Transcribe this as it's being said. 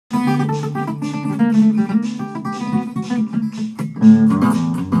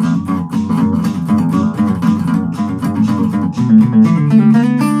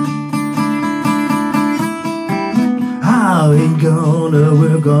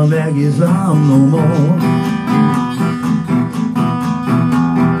on Maggie's farm no more.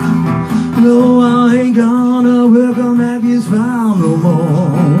 No, I ain't gonna work on Maggie's farm no more.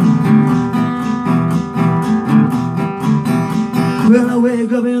 Well, I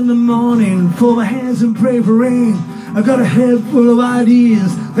wake up in the morning, fold my hands and pray for rain. I got a head full of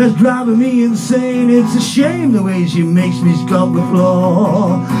ideas that's driving me insane. It's a shame the way she makes me scrub the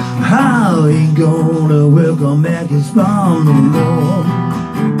floor. I ain't gonna work on Maggie's farm no more.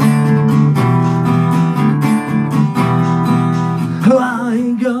 I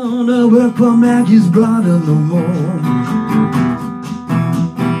ain't gonna work for Maggie's brother no more.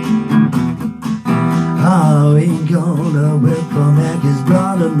 I ain't gonna work for Maggie's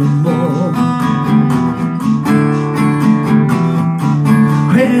brother no more.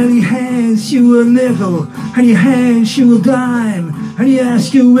 Well, he hands you a nickel, and he hands you a dime, and he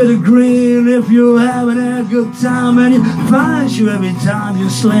asks you with a grin if you're having a good time, and he finds you every time you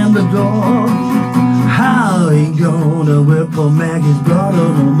slam the door. I ain't gonna work for Maggie's brother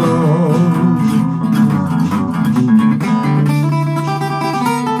no more.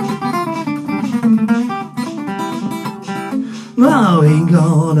 I ain't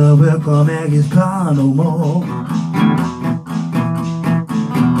gonna work for Maggie's pa no more.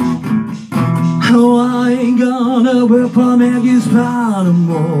 Oh, I ain't gonna work for Maggie's pa no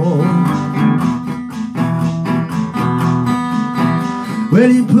more. Well,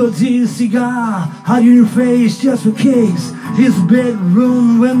 he puts his cigar out your face just for kicks. His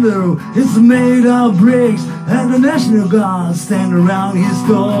bedroom window is made of bricks, and the National Guard stand around his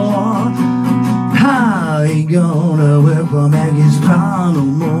door. I ain't gonna work for Maggie's pa no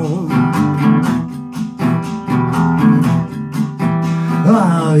more.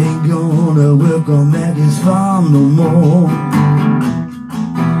 I ain't gonna work on Maggie's farm no more.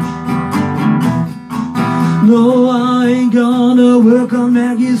 No, I ain't gonna work on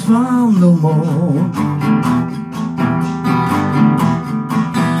Maggie's farm no more.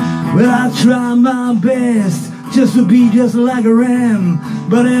 Well, I try my best just to be just like a ram,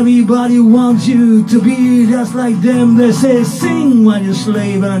 but everybody wants you to be just like them. They say sing while you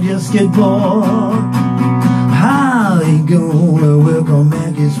slave, and I just get bored. I ain't gonna work on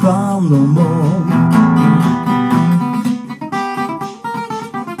Maggie's farm no more.